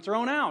 We'd have him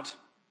thrown out.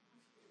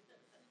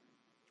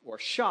 Or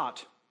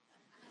shot.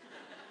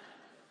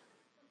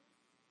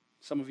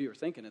 Some of you are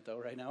thinking it, though,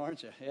 right now,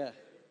 aren't you? Yeah.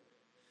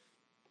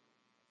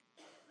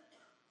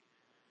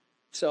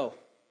 So,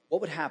 what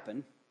would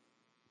happen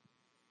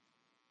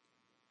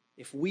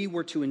if we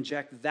were to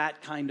inject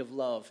that kind of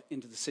love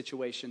into the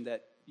situation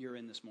that you're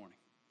in this morning?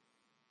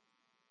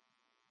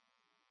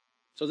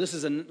 So this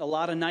is a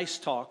lot of nice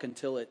talk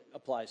until it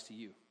applies to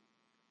you.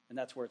 And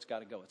that's where it's got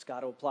to go. It's got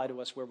to apply to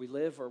us where we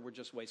live, or we're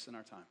just wasting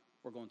our time.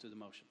 We're going through the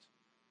motions.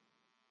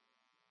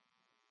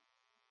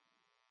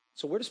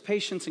 So where does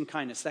patience and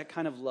kindness, that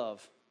kind of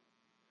love,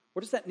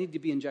 where does that need to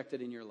be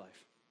injected in your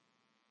life?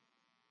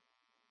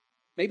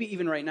 Maybe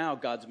even right now,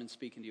 God's been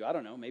speaking to you. I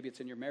don't know. Maybe it's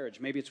in your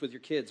marriage. Maybe it's with your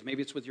kids.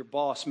 Maybe it's with your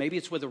boss. Maybe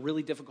it's with a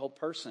really difficult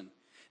person.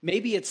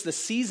 Maybe it's the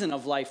season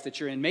of life that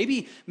you're in.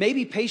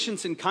 Maybe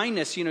patience and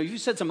kindness, you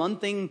said some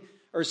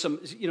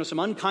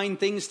unkind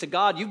things to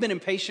God. You've been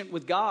impatient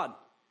with God.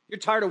 You're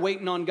tired of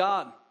waiting on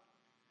God.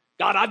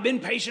 God, I've been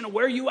patient.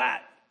 Where are you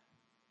at?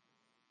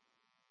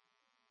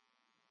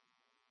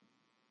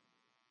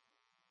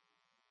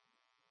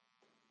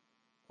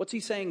 What's he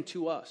saying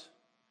to us?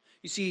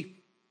 You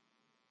see,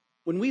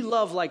 when we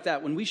love like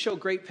that, when we show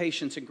great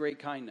patience and great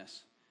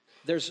kindness,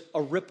 there's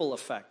a ripple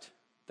effect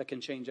that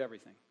can change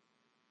everything.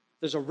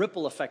 There's a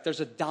ripple effect. There's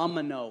a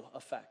domino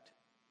effect.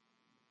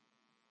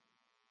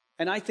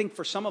 And I think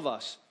for some of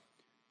us,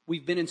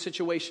 we've been in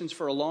situations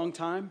for a long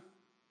time,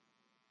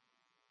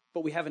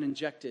 but we haven't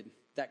injected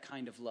that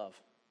kind of love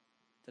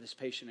that is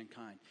patient and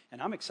kind. And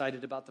I'm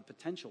excited about the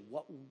potential.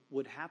 What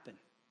would happen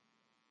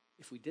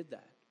if we did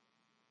that?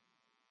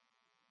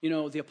 You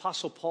know, the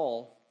Apostle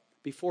Paul,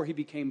 before he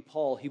became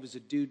Paul, he was a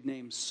dude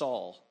named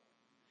Saul.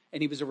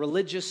 And he was a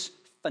religious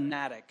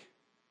fanatic.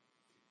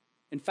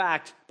 In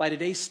fact, by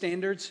today's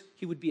standards,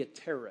 he would be a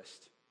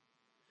terrorist.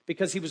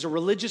 Because he was a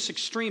religious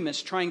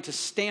extremist trying to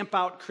stamp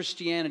out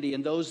Christianity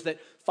and those that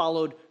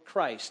followed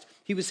Christ.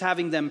 He was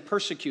having them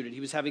persecuted. He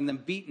was having them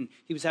beaten.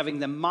 He was having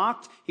them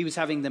mocked. He was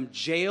having them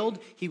jailed.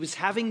 He was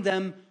having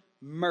them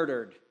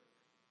murdered.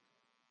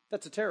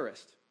 That's a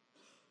terrorist.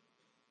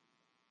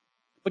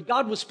 But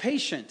God was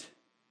patient.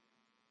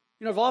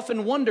 I've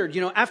often wondered,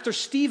 after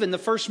Stephen, the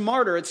first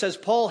martyr, it says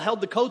Paul held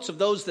the coats of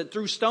those that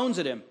threw stones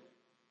at him.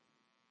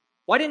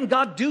 Why didn't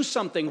God do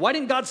something? Why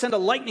didn't God send a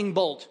lightning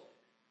bolt?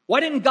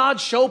 Why didn't God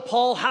show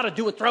Paul how to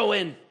do a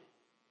throw-in?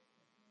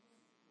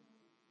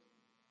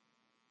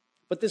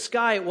 But this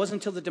guy, it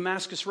wasn't until the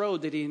Damascus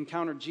Road that he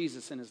encountered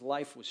Jesus and his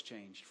life was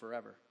changed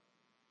forever.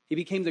 He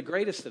became the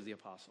greatest of the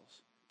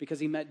apostles because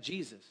he met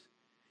Jesus.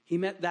 He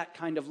met that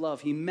kind of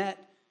love. He met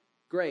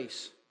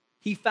grace.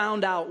 He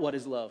found out what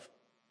is love.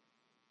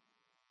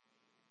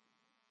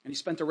 And he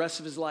spent the rest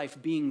of his life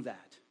being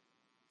that.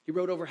 He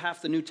wrote over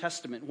half the New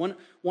Testament.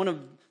 One of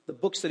the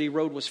books that he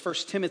wrote was 1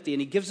 Timothy, and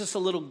he gives us a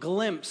little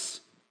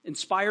glimpse,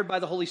 inspired by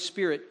the Holy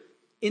Spirit,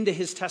 into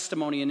his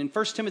testimony. And in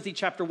 1 Timothy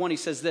chapter 1, he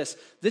says this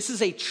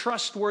is a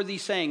trustworthy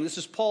saying. This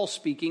is Paul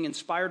speaking,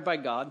 inspired by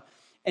God,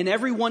 and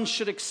everyone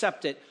should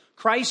accept it.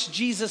 Christ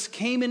Jesus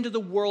came into the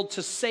world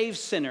to save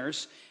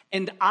sinners,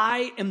 and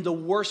I am the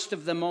worst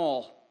of them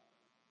all.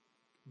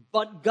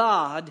 But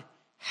God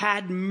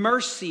had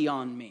mercy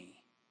on me.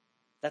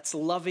 That's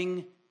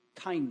loving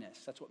kindness.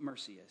 That's what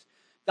mercy is.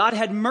 God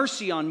had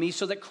mercy on me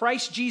so that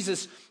Christ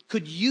Jesus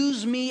could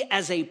use me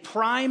as a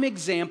prime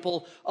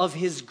example of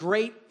his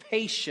great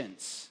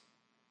patience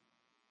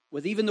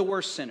with even the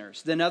worst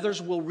sinners. Then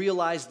others will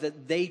realize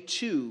that they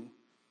too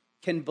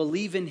can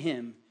believe in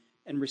him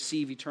and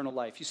receive eternal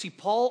life. You see,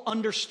 Paul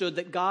understood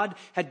that God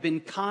had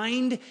been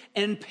kind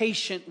and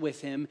patient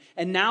with him,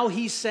 and now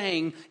he's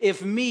saying,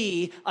 if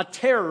me, a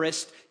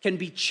terrorist, can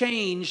be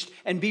changed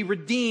and be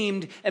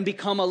redeemed and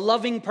become a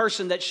loving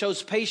person that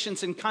shows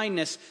patience and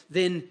kindness,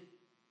 then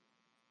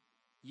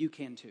you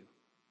can too.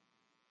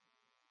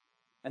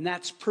 And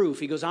that's proof.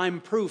 He goes, I'm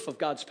proof of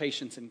God's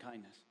patience and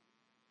kindness.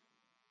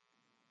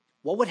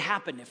 What would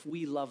happen if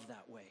we loved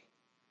that way?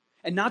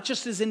 And not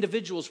just as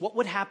individuals, what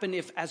would happen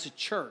if as a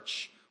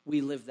church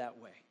we live that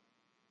way?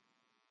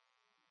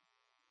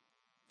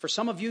 For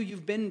some of you,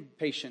 you've been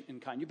patient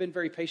and kind. You've been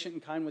very patient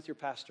and kind with your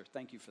pastor.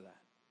 Thank you for that.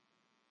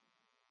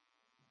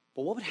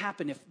 But what would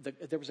happen if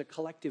there was a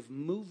collective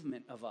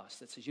movement of us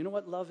that says, you know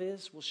what love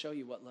is? We'll show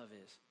you what love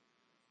is.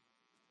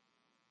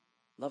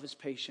 Love is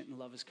patient and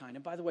love is kind.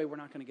 And by the way, we're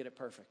not going to get it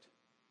perfect.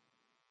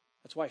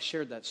 That's why I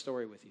shared that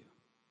story with you.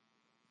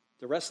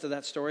 The rest of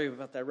that story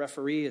about that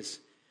referee is,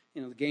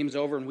 the game's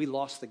over and we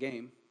lost the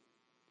game.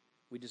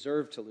 We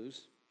deserved to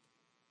lose.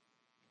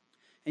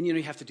 And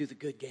you have to do the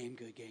good game,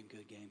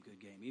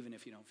 even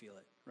if you don't feel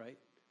it, right?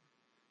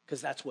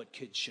 because that's what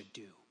kids should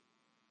do.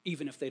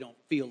 Even if they don't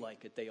feel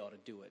like it, they ought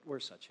to do it. We're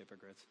such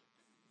hypocrites,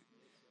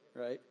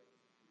 right?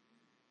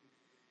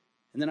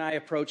 And then I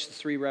approached the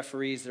 3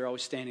 referees. They're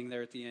always standing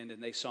there at the end,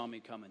 and they saw me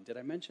coming. Did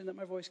I mention that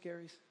my voice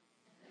carries?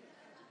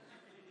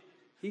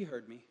 He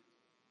heard me.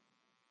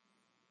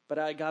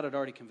 But God had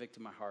already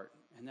convicted my heart.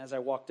 And as I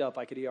walked up,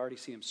 I could already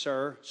see him.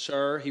 Sir.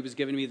 He was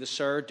giving me the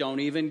sir.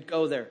 Don't even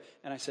go there.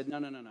 And I said, no.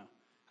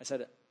 I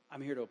said,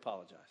 I'm here to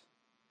apologize.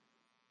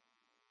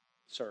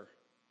 Sir.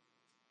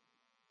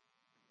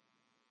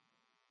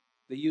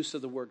 The use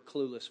of the word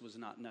clueless was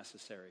not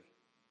necessary.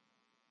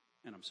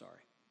 And I'm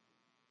sorry.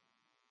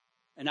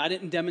 And I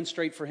didn't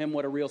demonstrate for him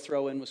what a real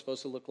throw-in was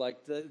supposed to look like.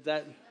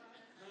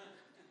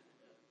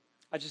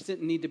 I just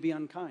didn't need to be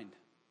unkind.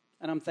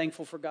 And I'm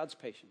thankful for God's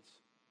patience.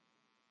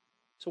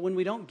 So when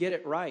we don't get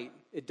it right,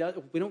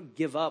 we don't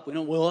give up. We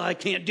don't, well, I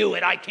can't do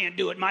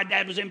it. My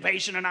dad was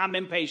impatient and I'm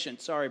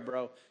impatient. Sorry,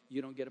 bro.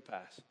 You don't get a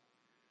pass.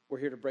 We're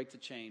here to break the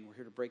chain. We're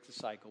here to break the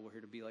cycle. We're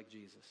here to be like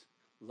Jesus.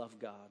 Love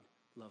God.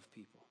 Love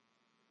people.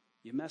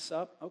 You mess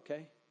up?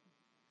 Okay.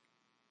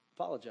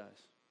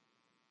 Apologize.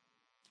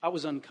 I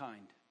was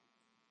unkind.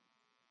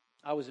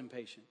 I was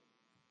impatient.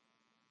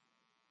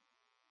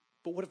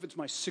 But what if it's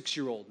my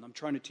 6-year-old and I'm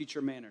trying to teach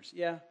her manners?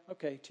 Yeah,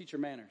 okay, teach her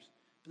manners.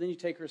 But then you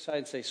take her aside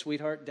and say,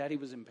 sweetheart, Daddy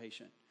was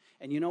impatient.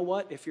 And you know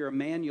what? If you're a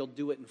man, you'll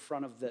do it in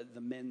front of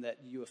the men that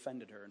you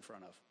offended her in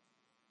front of.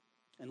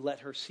 And let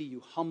her see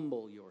you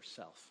humble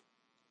yourself.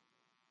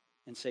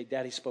 And say,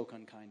 Daddy spoke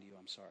unkind to you,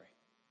 I'm sorry.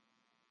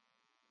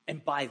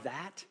 And by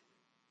that,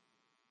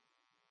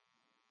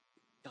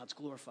 God's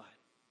glorified.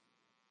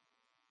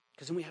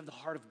 Because then we have the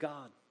heart of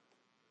God.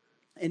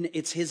 And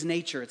it's his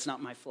nature, it's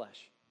not my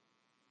flesh.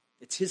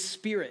 It's his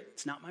spirit,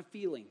 it's not my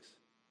feelings.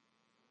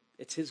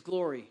 It's his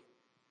glory,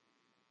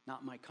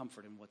 not my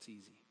comfort in what's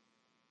easy.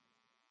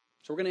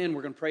 So we're going to end,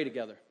 we're going to pray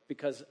together.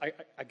 Because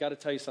I got to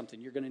tell you something,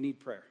 you're going to need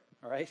prayer,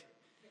 all right?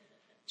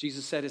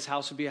 Jesus said his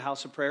house would be a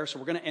house of prayer. So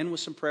we're going to end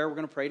with some prayer. We're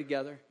going to pray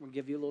together. We're going to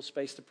give you a little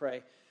space to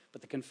pray.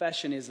 But the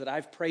confession is that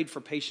I've prayed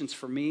for patience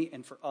for me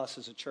and for us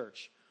as a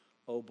church.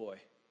 Oh boy.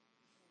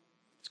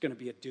 It's going to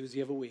be a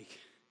doozy of a week.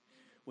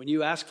 When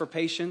you ask for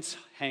patience,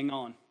 hang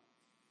on.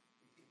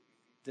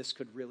 This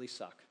could really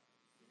suck.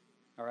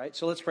 All right?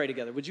 So let's pray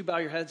together. Would you bow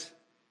your heads?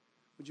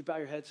 Would you bow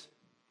your heads?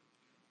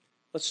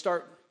 Let's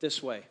start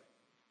this way.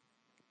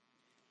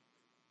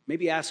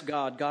 Maybe ask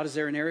God, God, is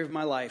there an area of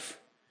my life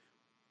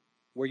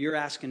where you're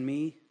asking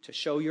me to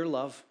show your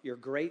love, your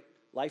great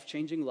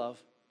life-changing love,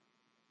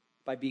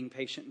 by being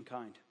patient and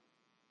kind?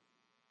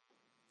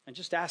 And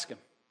just ask him.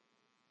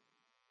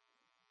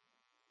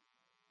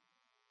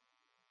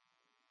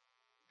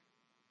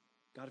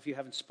 God, if you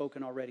haven't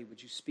spoken already,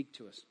 would you speak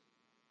to us?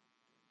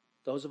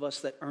 Those of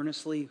us that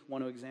earnestly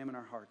want to examine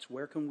our hearts,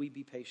 where can we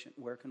be patient?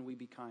 Where can we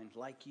be kind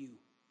like you?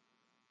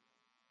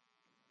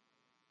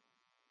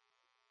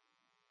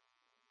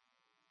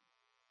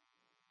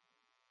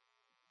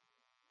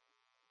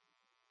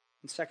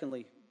 And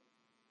secondly,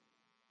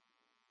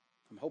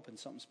 I'm hoping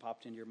something's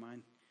popped into your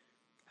mind.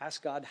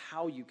 Ask God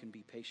how you can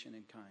be patient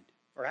and kind.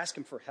 Or ask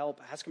him for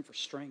help. Ask him for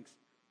strength.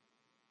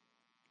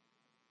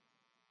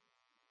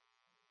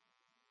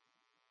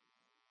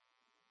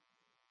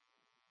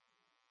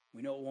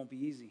 We know it won't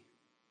be easy.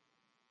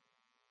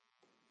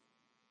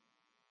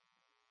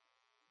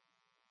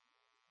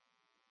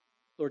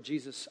 Lord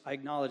Jesus, I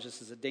acknowledge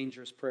this is a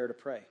dangerous prayer to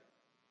pray.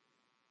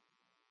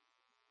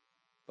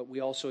 But we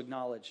also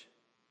acknowledge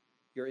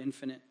your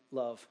infinite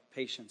love,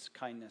 patience,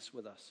 kindness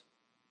with us.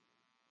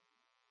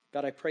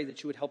 God, I pray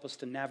that you would help us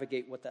to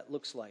navigate what that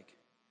looks like.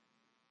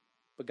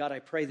 But God, I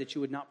pray that you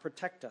would not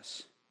protect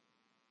us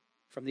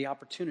from the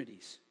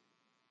opportunities.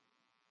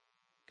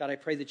 God, I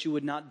pray that you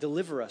would not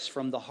deliver us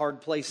from the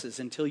hard places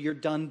until you're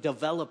done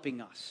developing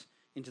us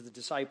into the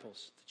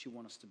disciples that you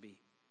want us to be.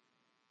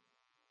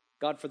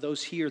 God, for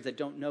those here that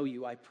don't know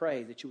you, I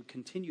pray that you would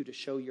continue to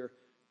show your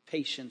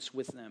patience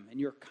with them and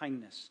your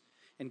kindness.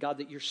 And God,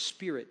 that your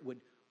Spirit would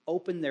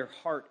open their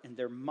heart and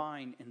their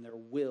mind and their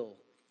will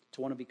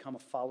to want to become a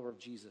follower of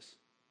Jesus.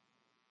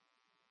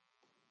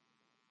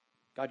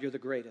 God, you're the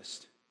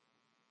greatest.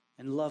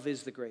 And love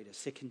is the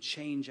greatest. It can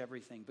change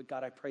everything. But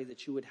God, I pray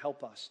that you would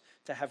help us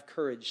to have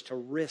courage to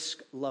risk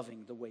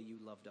loving the way you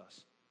loved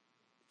us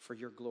for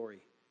your glory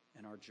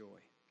and our joy.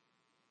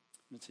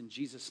 And it's in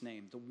Jesus'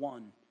 name, the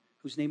one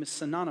whose name is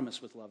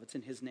synonymous with love. It's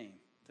in his name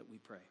that we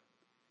pray.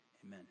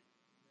 Amen.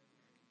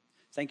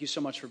 Thank you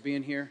so much for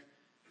being here.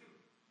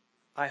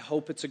 I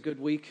hope it's a good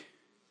week.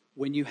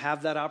 When you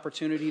have that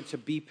opportunity to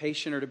be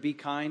patient or to be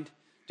kind,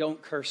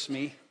 don't curse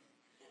me.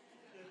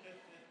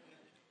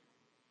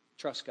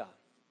 Trust God.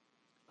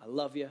 I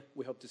love you.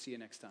 We hope to see you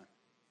next time.